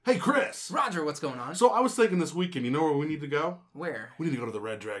Hey, Chris. Roger, what's going on? So I was thinking this weekend, you know where we need to go? Where? We need to go to the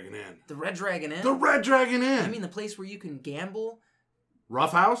Red Dragon Inn. The Red Dragon Inn? The Red Dragon Inn! You mean the place where you can gamble?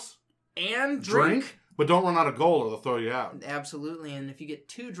 Rough house? And drink? But don't run out of gold or they'll throw you out. Absolutely, and if you get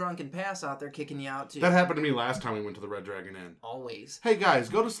too drunk and pass out, they're kicking you out too. That happened to me last time we went to the Red Dragon Inn. Always. Hey guys,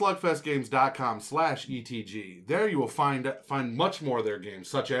 go to slugfestgames.com/ETG. There you will find much more of their games,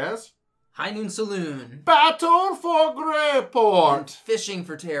 such as... High Noon Saloon. Battle for Greyport. And Fishing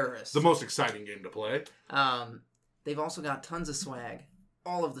for Terrorists. The most exciting game to play. They've also got tons of swag.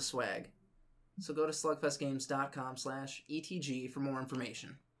 All of the swag. So go to slugfestgames.com/ETG for more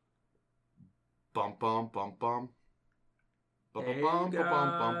information. Bum bum bum bum. Bum Hey bum bum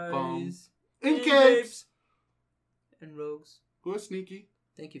bum bum bum. guys. In Hey, capes. And rogues. Who is sneaky?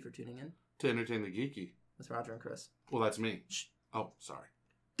 Thank you for tuning in. To entertain the geeky. With Roger and Chris. Well, that's me. Shh. Oh, sorry.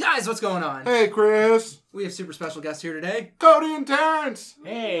 Guys, what's going on? Hey, Chris. We have super special guests here today. Cody and Terrence.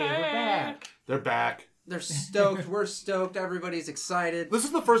 Hey, we're back. They're back. They're stoked. We're stoked. Everybody's excited. This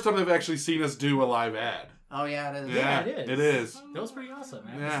is the first time they've actually seen us do a live ad. Oh, yeah, it is. Yeah, it is. It is. That was pretty awesome.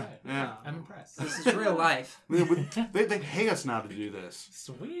 I have to Yeah, say. yeah. I'm impressed. This is real life. They pay us now to do this.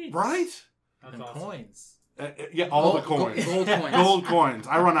 Sweet. Right? That's awesome. Coins. Yeah, all the coins. Gold coins. Gold coins.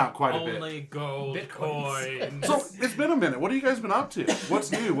 I run out quite a bit. Only gold Bitcoins. coins. So, it's been a minute. What have you guys been up to?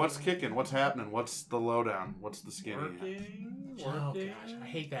 What's new? What's kicking? What's happening? What's the lowdown? What's the skinny? Oh gosh, I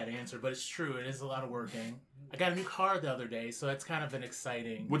hate that answer, but it's true. It is a lot of working. I got a new car the other day, so that's kind of an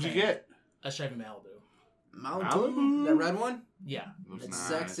exciting. What'd you thing. get? A Chevy Malibu. Malibu? That red one? Yeah, Looks It's nice.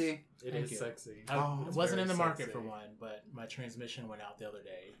 sexy. It Thank is you. sexy. I Oh, it's wasn't very in the market sexy. for one, but my transmission went out the other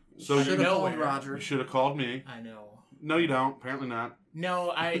day. So You you should have called nowhere. Roger. You should have called me. I know. No, you don't. Apparently not. No,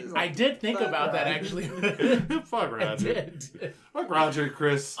 I did think Fuck about that Roger. actually. Fuck I Roger. did. Fuck Roger,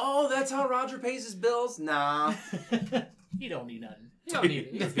 Chris. Oh, that's how Roger pays his bills? Nah. You don't need nothing. You don't need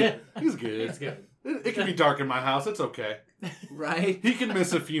it. He's good. He's good. It's good. It can be dark in my house. It's okay. Right? He can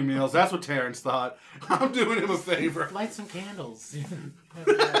miss a few meals. That's what Terrence thought. I'm doing him a favor. Light some candles.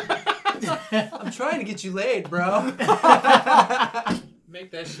 I'm trying to get you laid, bro.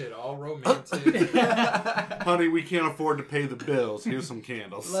 Make that shit all romantic. Honey, we can't afford to pay the bills. Here's some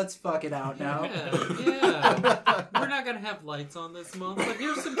candles. Let's fuck it out now. Yeah. We're not going to have lights on this month, but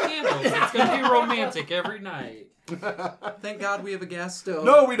here's some candles. It's going to be romantic every night. Thank God we have a gas stove.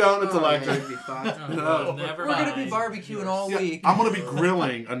 No, we don't. It's Oh, yeah, electric. it'd be fine. Oh, No. never We're gonna mind. be barbecuing all Yeah, week. I'm going to be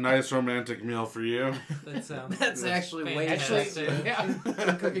grilling a nice romantic meal for you. That sounds That's actually way fantastic.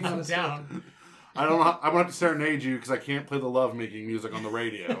 faster. Cooking on a stove. down. I don't know. I'm going to have to serenade you because I can't play the lovemaking music on the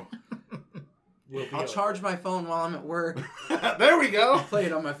radio. We'll be I'll okay. charge my phone while I'm at work. There we go. Play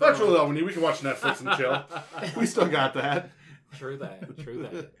it on my phone. That's really all we need. We can watch Netflix and chill. We still got that. True that. True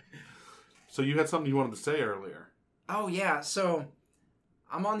that. So you had something you wanted to say earlier. Oh, yeah. So,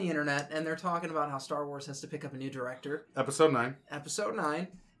 I'm on the internet, and they're talking about how Star Wars has to pick up a new director. Episode 9. Episode 9.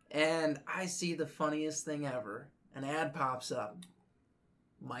 And I see the funniest thing ever. An ad pops up.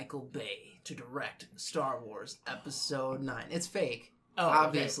 Michael Bay to direct Star Wars Episode 9. It's fake. Oh,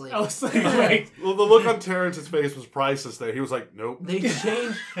 Obviously. Okay. I was like, wait. Well, the look on Terrence's face was priceless there. He was like, nope. They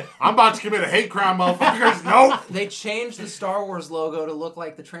changed I'm about to commit a hate crime, motherfuckers. Nope. They changed the Star Wars logo to look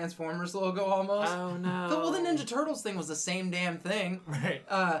like the Transformers logo almost. Oh, no. Well, the Ninja Turtles thing was the same damn thing. Right.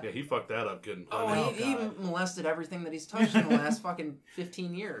 Yeah, he fucked that up good and plenty. Oh, Oh, he God. molested everything that he's touched in the last fucking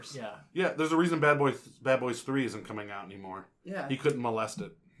 15 years. Yeah. Yeah, there's a reason Bad Boys 3 isn't coming out anymore. Yeah. He couldn't molest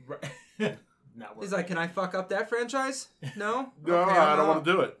it. Right. Not working. He's like, can I fuck up that franchise? No? No, Okay, I I'm don't out. want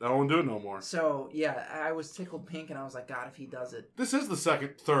to do it. I don't want to do it no more. So, yeah, I was tickled pink and I was like, God, if he does it. This is the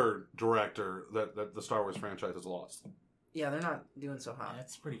third director that the Star Wars franchise has lost. Yeah, they're not doing so hot.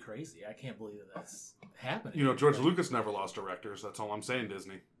 That's pretty crazy. I can't believe that's happening. You know, George Lucas never lost directors. That's all I'm saying,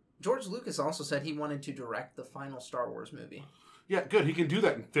 Disney. George Lucas also said he wanted to direct the final Star Wars movie. Yeah, good. He can do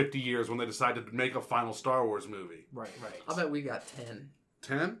that in 50 years when they decide to make a final Star Wars movie. Right. I'll bet we got 10.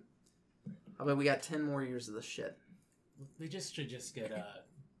 10? I'll bet we got 10 more years of this shit. They should just get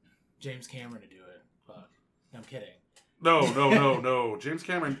James Cameron to do it. Fuck. I'm kidding. No. James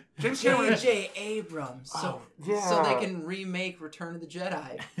Cameron. J.J. Abrams. So, yeah. so they can remake Return of the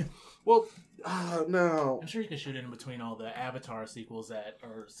Jedi. Well, no. I'm sure you could shoot it in between all the Avatar sequels that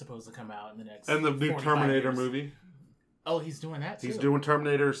are supposed to come out in the next. And the new 45 Terminator years. movie. Oh, he's doing that too. He's doing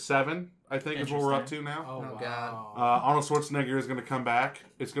Terminator 7, I think is what we're up to now. Oh, Oh, wow. God. Arnold Schwarzenegger is going to come back.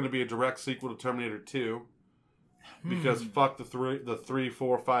 It's going to be a direct sequel to Terminator 2. Because fuck the 3,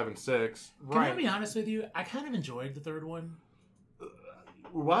 4, 5, and 6. Can I be honest with you? I kind of enjoyed the third one.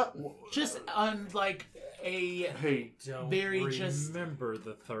 What? Just on like a Hey, Don't very just remember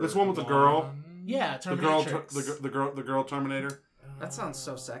the third this one with the girl? yeah the girl, Terminatrix. the girl Terminator. That sounds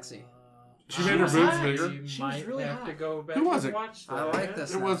so sexy. She made her boobs hot. bigger. You She was might really have hot. to go back Who was and it? watch that. I like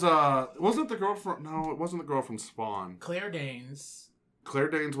this. It was wasn't the girl from it wasn't the girl from Spawn. Claire Danes. Claire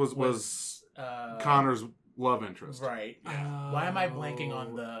Danes was Connor's love interest. Right. Why am I blanking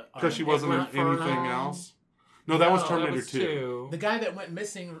on the? Because she wasn't in Edward anything Furlong? else. No, that was No, Terminator That was 2. The guy that went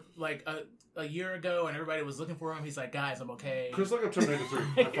missing like a year ago, and everybody was looking for him. He's like, guys, I'm okay. Chris, look up Terminator 3. I My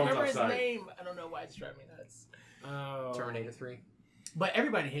can't phone's remember his outside. name. I don't know why it's driving me nuts. Oh. Terminator 3. But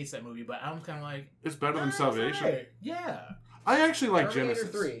everybody hates that movie. But I'm kind of like, It's better than it's Salvation. alright. Yeah. I actually like Terminator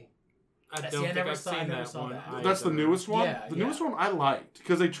Genesis. 3. I See, don't I think never I've saw- I seen never that saw one. that. That's the either. newest one. Yeah, the yeah. newest one I liked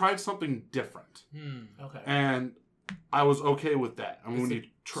because they tried something different, Okay. and I was okay with that. I mean, Is when it you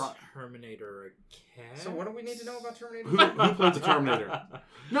try, Terminator a cat? So what do we need to know about Terminator? who played the Terminator?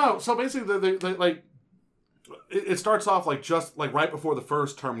 No, so basically, they like it starts off like just like right before the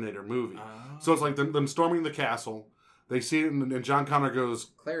first Terminator movie. So it's like them storming the castle. They see it, and John Connor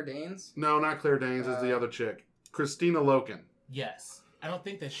goes, Claire Danes? "No, not Claire Danes. It's the other chick, Christina Loken." Yes. I don't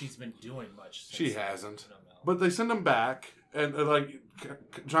think that she's been doing much. Since She hasn't. I don't know. But they send him back, and like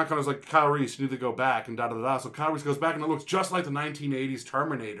John Connor's like, Kyle Reese, you need to go back, and da da da. So Kyle Reese goes back, and it looks just like the 1980s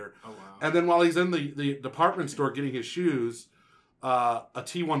Terminator. Oh, wow. And then while he's in the department store getting his shoes, a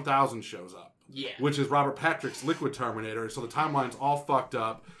T-1000 shows up, Yeah. which is Robert Patrick's Liquid Terminator. So the timeline's all fucked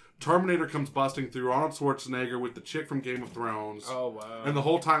up. Terminator comes busting through Arnold Schwarzenegger with the chick from Game of Thrones, Oh, wow. and the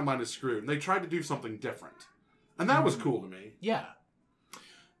whole timeline is screwed. And they tried to do something different, and that was cool to me. Yeah.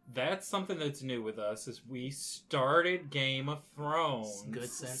 That's something that's new with us is we started Game of Thrones. Good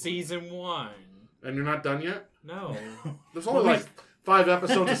sense. Season 1. And you're not done yet? No. There's only like 5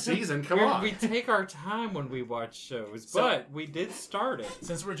 episodes a season. Come on. We take our time when we watch shows, So- but we did start it.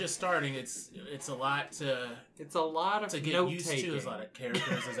 Since we're just starting, it's a lot to It's a lot of get note used taking. to. There's a lot of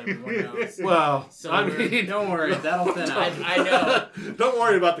characters, as everyone knows. Well, So I we're- mean, Don't worry, that'll thin out. I know. Don't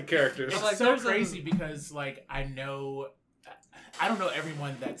worry about the characters. It's Like, so there's a- crazy because like I don't know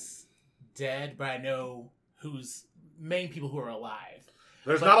everyone that's dead, but I know who's main people who are alive.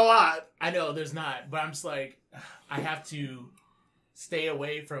 There's not a lot. I know there's not, but I'm just like I have to stay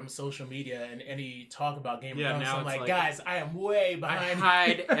away from social media and any talk about Game of Yeah, Thrones. now I'm it's like, like- guys, I am way I behind.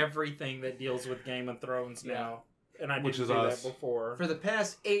 hide everything that deals with Game of Thrones Yeah. now. And I Which didn't is do us. that before. For the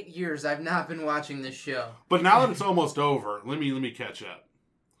past 8 years, I've not been watching this show. But now that it's almost over, let me catch up.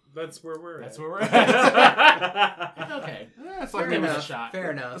 That's where we're That's at. where we're at. Okay. Yeah, it's Fair like me give it a with, shot.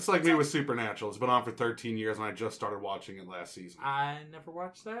 Fair enough. it's like me with Supernatural. It's been on for 13 years, and I just started watching it last season. I never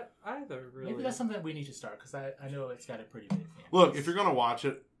watched that either, really. Maybe that's something that we need to start because I know it's got a pretty big fan. Look, base. if you're gonna watch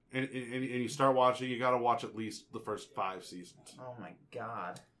it and you start watching, you got to watch at least the first 5 seasons. Oh my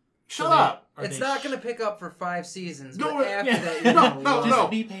god. Shut they- up. are It's they not going to pick up for 5 seasons, No, but after yeah. that, you're No, gonna no, love Just no.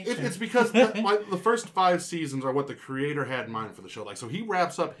 it. be patient. It's because the first 5 seasons are what the creator had in mind for the show. Like, so he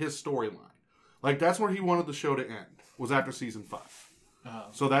wraps up his storyline. Like, that's where he wanted the show to end. Was after season 5. Oh.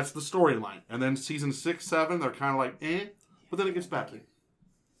 So that's the storyline. And then season 6, 7, they're kind of like, but then it gets back.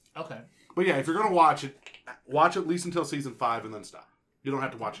 Okay. But yeah, if you're gonna watch it, watch at least until season 5 and then stop. You don't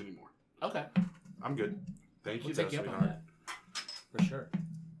have to watch anymore. Okay. I'm good. Thank you, We'll take you though, up on sweetheart. that. For sure.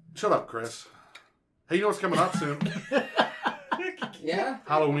 Shut up, Chris. Hey, you know what's coming up soon? Yeah?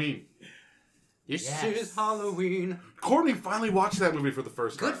 Halloween. This Yes. is Halloween. Courtney finally watched that movie for the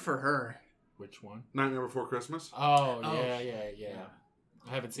first time. Good for her. Which one? Nightmare Before Christmas. Oh, Oh. yeah.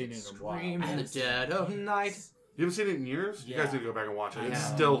 I haven't seen it in a while. Scream in the dead of night. You haven't seen it in years? You guys Yeah. need to go back and watch it. I It know.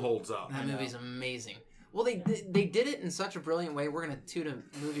 still holds up. That I know. movie's amazing. Well, they did it in such a brilliant way. We're going to toot a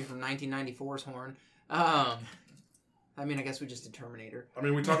movie from 1994's horn. I mean, I guess we just did Terminator. I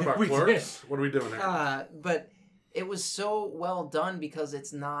mean, we talk about We Clerks. What are we doing here? But it was so well done because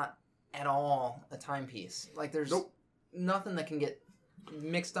it's not at all a timepiece. Like, there's Nope. nothing that can get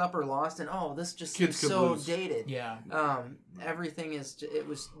mixed up or lost. And, this just Kids seems could so lose. dated. Yeah. Everything is, it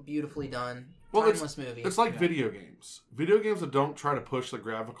was beautifully done. Well, Timeless movie. It's like Yeah. video games. Video games that don't try to push the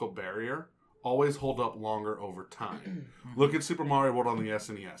graphical barrier always hold up longer over time. Look at Super Mario World on the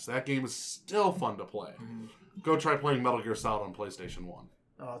SNES. That game is still fun to play. Go try playing Metal Gear Solid on PlayStation 1.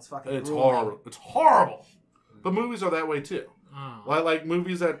 it's fucking It's grueling. horrible. It's horrible. But movies are that way too. Oh. Like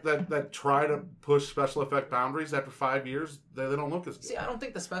movies that try to push special effect boundaries after 5 years, they don't look as good. See, I don't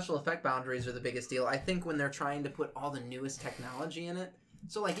think the special effect boundaries are the biggest deal. I think when they're trying to put all the newest technology in it.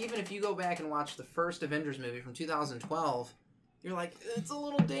 So, like, even if you go back and watch the first Avengers movie from 2012, you're like, it's a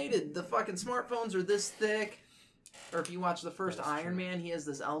little dated. The fucking smartphones are this thick. Or if you watch the first Iron Man, he has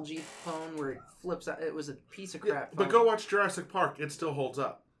this LG phone where it flips out. It was a piece of crap phone. But go watch Jurassic Park. It still holds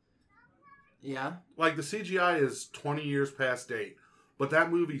up. Yeah? Like, the CGI is 20 years past date. But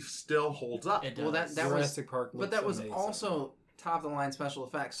that movie still holds up. It does. Well, that was... Jurassic Park But looks that was amazing. also top of the line special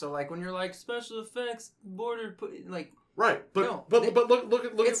effects. So like when you're like special effects border like right, but no, but look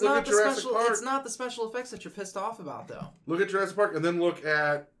at Jurassic Park. It's not the special effects that you're pissed off about though. Look at Jurassic Park and then look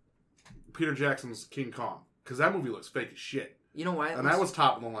at Peter Jackson's King Kong, because that movie looks fake as shit. You know what? And that was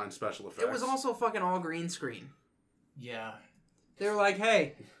top of the line special effects. It was also fucking all green screen. Yeah. They were like,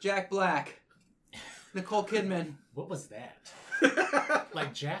 hey, Jack Black, Nicole Kidman. What was that?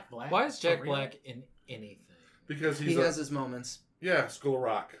 Like Jack Black? Why is Jack Black in anything? Because he has his moments. Yeah, School of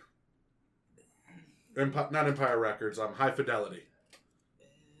Rock. Not Empire Records. High Fidelity.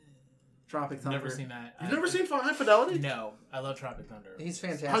 Tropic Thunder. Never seen that. You've never seen High Fidelity? No, I love Tropic Thunder. He's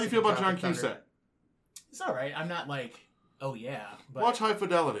fantastic. How do you feel about John Cusack? It's all right. I'm not like, oh yeah. But... Watch High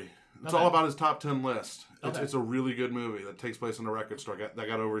Fidelity. It's all about his top 10 list. It's a really good movie that takes place in a record store that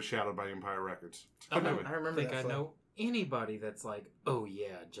got overshadowed by Empire Records. It's a good movie. I remember I know anybody that's like, oh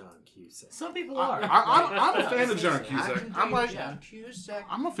yeah, John Cusack. Some people are. I'm a fan of John Cusack. I'm like, John Cusack.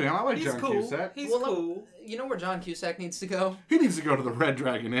 I'm a fan. I like John Cusack. He's cool. You know where John Cusack needs to go? He needs to go to the Red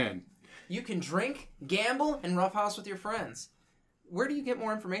Dragon Inn. You can drink, gamble, and roughhouse with your friends. Where do you get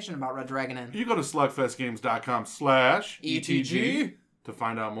more information about Red Dragon Inn? You go to slugfestgames.com/ETG to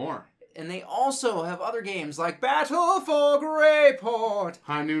find out more. And they also have other games like Battle for Greyport,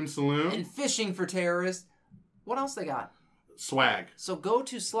 High Noon Saloon, and Fishing for Terrorists. What else they got? Swag. So go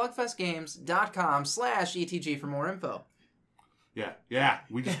to slugfestgames.com/ETG for more info. Yeah.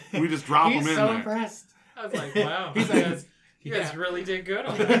 We just drop them in He's so there. impressed. I was like, wow. You guys really did good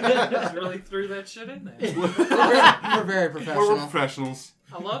on that. You guys really threw that shit in there. We're very professional. We're professionals.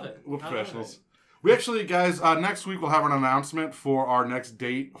 I love it. We're professionals. We actually, guys, next week we'll have an announcement for our next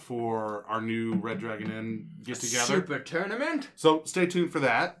date for our new Red Dragon Inn get-together. Super tournament. So stay tuned for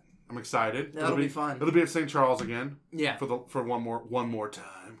that. I'm excited. That'll be fun. It'll be at St. Charles again. Yeah. For one more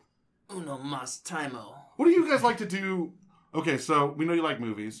time. Uno mas time-o. What do you guys like to do? Okay, so we know you like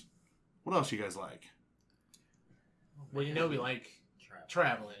movies. What else you guys like? Well, you know we like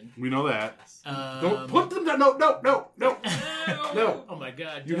traveling. We know that. Don't put them down. No. No. Oh my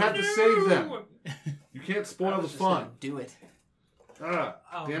God. You have to save them. You can't spoil the fun. Do it.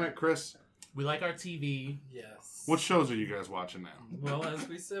 Damn it, Chris. We like our TV. Yes. What shows are you guys watching now? Well, as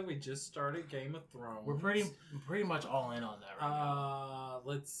we said, we just started Game of Thrones. We're pretty much all in on that right now.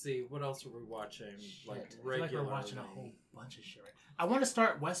 Let's see. What else are we watching? Like I feel like regularly. we're watching a whole bunch of shit right I want to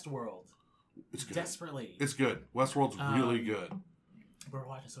start Westworld. It's good. Desperately. It's good. Westworld's really good. We're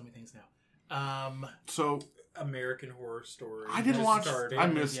watching so many things now. So American Horror Story. I didn't watch. Started. I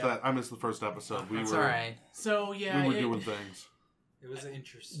missed that. I missed the first episode. That's all right. So yeah, we were doing things. It was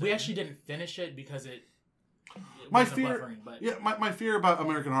interesting. We actually didn't finish it because it my wasn't fear, buffering, but... yeah, my fear about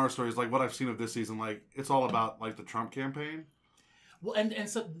American Horror Story is like what I've seen of this season. Like it's all about like the Trump campaign. Well, and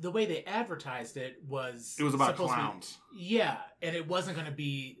so the way they advertised it was about clowns. Yeah, and it wasn't going to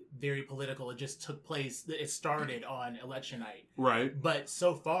be very political. It just took place. It started on election night, right? But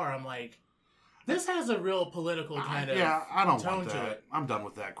so far, I'm like, this has a real political kind of I don't tone want to that. it. I'm done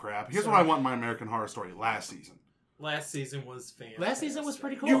with that crap. Here's what I want in my American Horror Story last season. Last season was fantastic. Last season was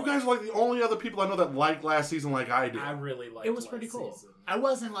pretty cool. You guys are like the only other people I know that like last season like I do. I really liked it. Was pretty cool. Season. I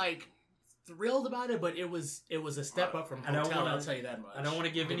wasn't like thrilled about it, but it was a step up from Hotel. I'll tell you that much. I don't want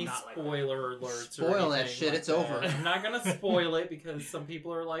to give any spoiler alerts. Spoil that shit. Like it's over. I'm not gonna spoil it because some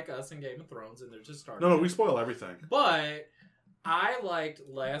people are like us in Game of Thrones and they're just starting. No, we spoil everything. But I liked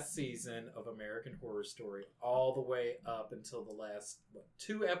last season of American Horror Story all the way up until the last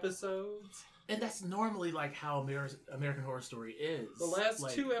 2 episodes. And that's normally like how American Horror Story is. The last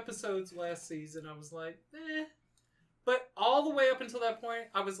 2 episodes last season, I was like, eh. But all the way up until that point,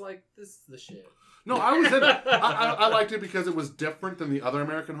 I was like, this is the shit. No, I was in it. I liked it because it was different than the other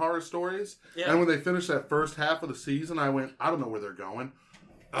American Horror Stories. Yeah. And when they finished that first half of the season, I went, I don't know where they're going.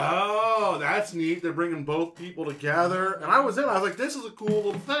 Oh, that's neat. They're bringing both people together. And I was like, this is a cool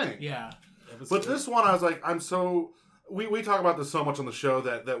little thing. Yeah. But this one, I was like, we talk about this so much on the show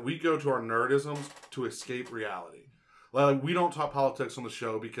that we go to our nerdisms to escape reality. Like, we don't talk politics on the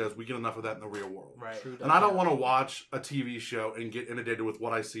show because we get enough of that in the real world. Right. And I don't want to watch a TV show and get inundated with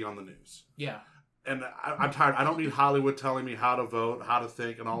what I see on the news. Yeah. And I'm tired. I don't need Hollywood telling me how to vote, how to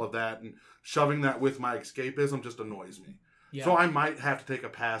think, and all of that. And shoving that with my escapism just annoys me. Yeah. So I might have to take a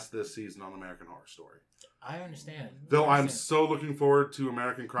pass this season on American Horror Story. I understand. Though I'm so looking forward to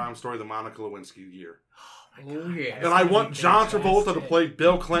American Crime Story, the Monica Lewinsky year. Oh yeah. And I want John Travolta to play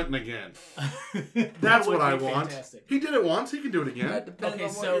Bill Clinton again. That's what I want. Fantastic. He did it once. He can do it again. That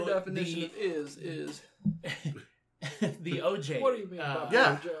depends on what your definition of is. The OJ. What do you mean about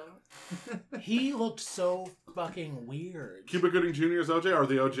OJ? He looked so fucking weird. Cuba Gooding Jr.'s OJ or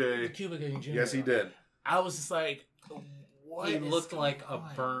the OJ? Cuba Gooding Jr. Yes, he did. I was just like, He looked like a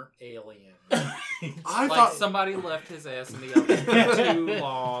burnt alien. I Like thought somebody left his ass in the oven too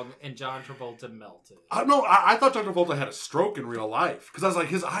long, and John Travolta melted. I thought John Travolta had a stroke in real life because I was like,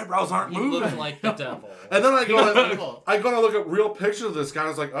 his eyebrows aren't He moving. looked like the devil. And then I Devil. go to look at real pictures of this guy. I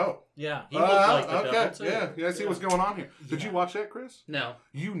was like, oh, Yeah, he looked like the okay, devil too. yeah, I see what's going on here. Did you watch that, Chris? No.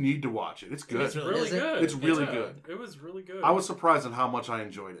 You need to watch it. It's good. It's Really Is it? good. It's really Yeah, good. It was really good. I was surprised at how much I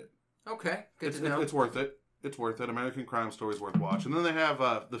enjoyed it. Okay, good to know. It's worth it. It's worth it. American Crime Story is worth watching. And then they have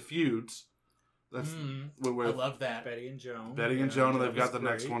the Feuds. That's I with love that. Betty and Joan. Betty and Yeah, Joan, and that they've got was the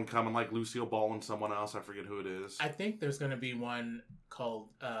next great. one coming, like Lucille Ball and someone else. I forget who it is. I think there's going to be one called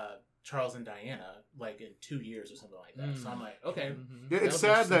Charles and Diana, like in 2 years or something like that. So I'm like, okay. Yeah, it's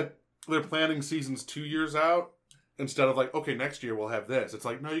sad that they're planning seasons 2 years out instead of like, okay, next year we'll have this. It's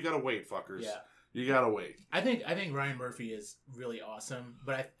like, no, you gotta wait, fuckers. Yeah. You gotta wait. I think Ryan Murphy is really awesome,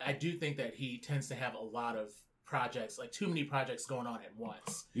 but I do think that he tends to have a lot of projects, like too many projects going on at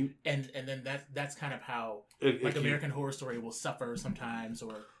once, and then that's kind of how like American Horror Story will suffer sometimes,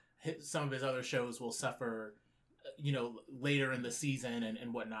 or some of his other shows will suffer, later in the season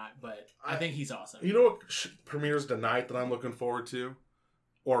and whatnot. But I think he's awesome. You know what premieres tonight that I'm looking forward to?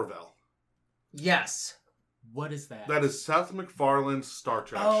 Orville. Yes. What is that? That is Seth MacFarlane's Star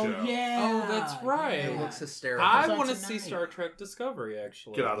Trek oh show. yeah, Oh, that's right. It looks hysterical. I It's on want to tonight. see Star Trek Discovery,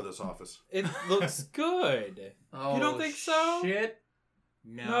 actually. Get out of this office. It looks good. Oh, You don't think so? Shit.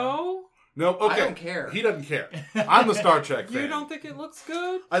 No. No, okay. I don't care. He doesn't care. I'm the Star Trek fan. You don't think it looks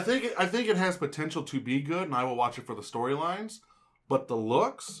good? I think it has potential to be good, and I will watch it for the storylines. But the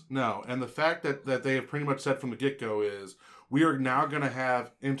looks, no. And the fact that they have pretty much said from the get-go is we are now going to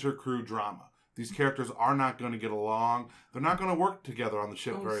have inter-crew drama. These characters are not going to get along. They're not going to work together on the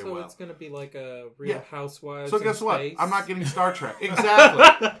ship very so well. it's going to be like a Real Yeah. Housewives. So in guess what? space? I'm not getting Star Trek.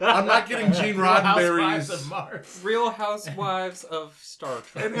 Exactly. I'm not getting Gene Real Housewives Roddenberry's. of Mars. Real Housewives of Star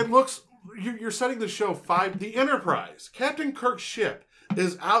Trek. And it looks. You're setting the show the Enterprise. Captain Kirk's ship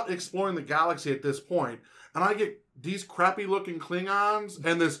is out exploring the galaxy at this point, and I get these crappy looking Klingons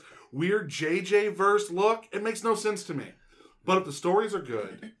and this weird JJ verse look. It makes no sense to me. But if the stories are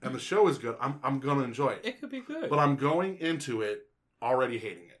good and the show is good, I'm gonna enjoy it. It could be good. But I'm going into it already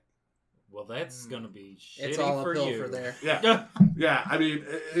hating it. Well, that's going to be shitty It's all for uphill you. for there. Yeah, yeah. I mean,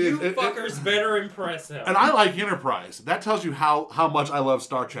 You fuckers better impress him. and I like Enterprise. That tells you how much I love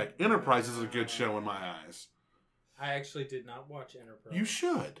Star Trek. Enterprise is a good show in my eyes. I actually did not watch Enterprise. You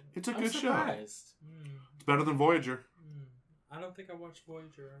should. It's a I'm good show. surprised. It's better than Voyager. I don't think I watched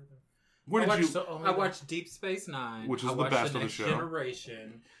Voyager either. Where did you? I watched Deep Space Nine, Which is I the watched best of the Next show.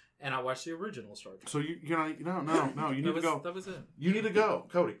 Generation, and I watched the original Star Trek. So you know no. You need to go. That was it. You need to go,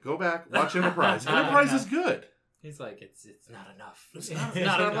 Cody. Go back. Watch Enterprise. Enterprise is good. He's like, it's not enough. It's not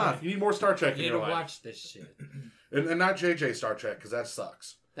enough. You need more Star Trek You in need your to life. watch this shit. And not JJ Star Trek because that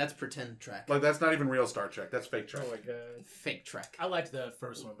sucks. That's pretend Trek. Like that's not even real Star Trek. That's fake Trek. Oh my god. Fake Trek. I liked the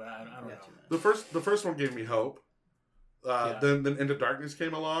first one, but I don't know. The first one gave me hope. Then Into Darkness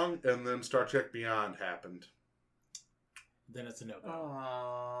came along, and then Star Trek Beyond happened. Then it's a no-go.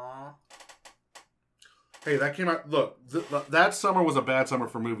 Aww. Hey, that came out. Look, that summer was a bad summer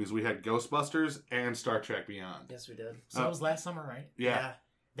for movies. We had Ghostbusters and Star Trek Beyond. Yes, we did. So that was last summer, right? Yeah.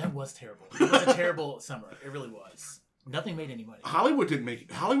 That was terrible. It was a terrible summer. It really was. Nothing made any money. Hollywood didn't make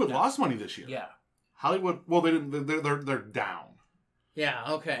it. Hollywood lost money this year. Yeah. Hollywood. Well, they didn't. They're down. Yeah,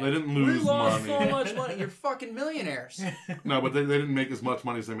 okay. They didn't lose We lost money. so much money. You're fucking millionaires. No, but they didn't make as much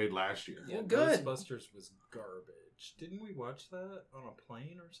money as they made last year. Yeah, Well, good. Ghostbusters was garbage. Didn't we watch that on a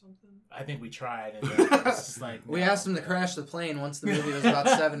plane or something? I think we tried, and it was just like We no. asked them to crash the plane once the movie was about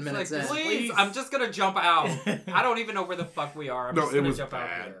 7 minutes Like, in. please, I'm just gonna jump out. I don't even know where the fuck we are. I'm No, just it gonna was jump out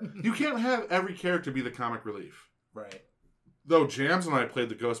bad. there. You can't have every character be the comic relief. Right. Though Jams and I played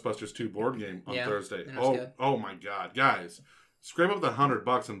the Ghostbusters 2 board game on Yeah, Thursday. and it was good. Oh my god, guys. Scrape up the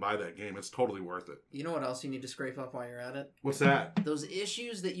 $100 and buy that game. It's totally worth it. You know what else you need to scrape up while you're at it? What's that? Those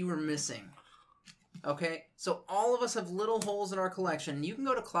issues that you were missing. Okay? So all of us have little holes in our collection. You can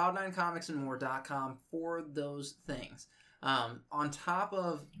go to cloud9comicsandmore.com for those things. On top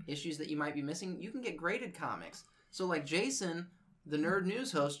of issues that you might be missing, you can get graded comics. So like Jason, the Nerd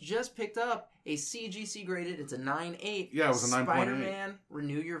News host, just picked up a CGC graded. It's a 9.8. Yeah, it was a 9.8. Spider-Man,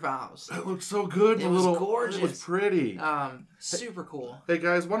 Renew Your Vows. That looks so good. It The was little, gorgeous. It was pretty. Super cool. Hey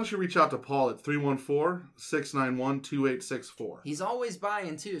guys, why don't you reach out to Paul at 314-691-2864. He's always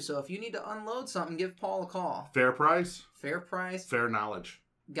buying too, so if you need to unload something, give Paul a call. Fair price, Fair price. fair knowledge.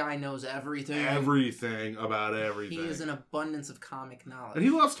 Guy knows everything. Everything about everything. He is an abundance of comic knowledge. And he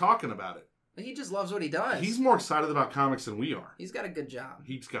loves talking about it. But he just loves what he does. He's more excited about comics than we are. He's got a good job.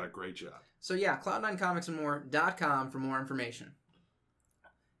 He's got a great job. So yeah, cloud9comicsandmore.com for more information.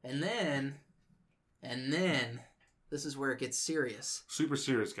 And then, this is where it gets serious. Super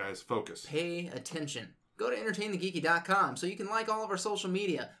serious, guys. Focus. Pay attention. Go to entertainthegeeky.com so you can like all of our social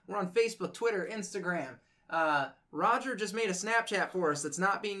media. We're on Facebook, Twitter, Instagram. Roger just made a Snapchat for us that's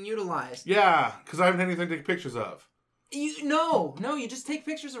not being utilized. Yeah, because I haven't had anything to take pictures of. No, you just take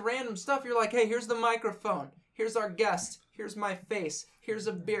pictures of random stuff. You're like, hey, here's the microphone. Here's our guest. Here's my face. Here's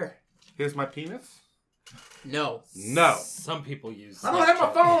a beer. Here's my penis? No. Some people use I don't have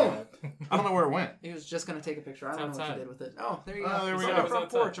my phone! I don't know where it went. He was just going to take a picture. I don't know what you did with it. Oh, there you Oh, go. there we It's go. on the front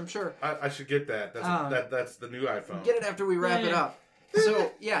porch, I'm sure. I should get that. That's the new iPhone. Get it after we wrap it up.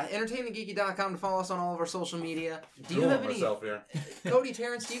 So, yeah, entertainthegeeky.com to follow us on all of our social media. Do you have any... Here. Cody,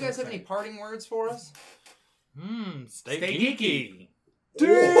 Terrence, do you guys have any parting words for us? Stay geeky.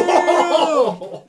 Damn!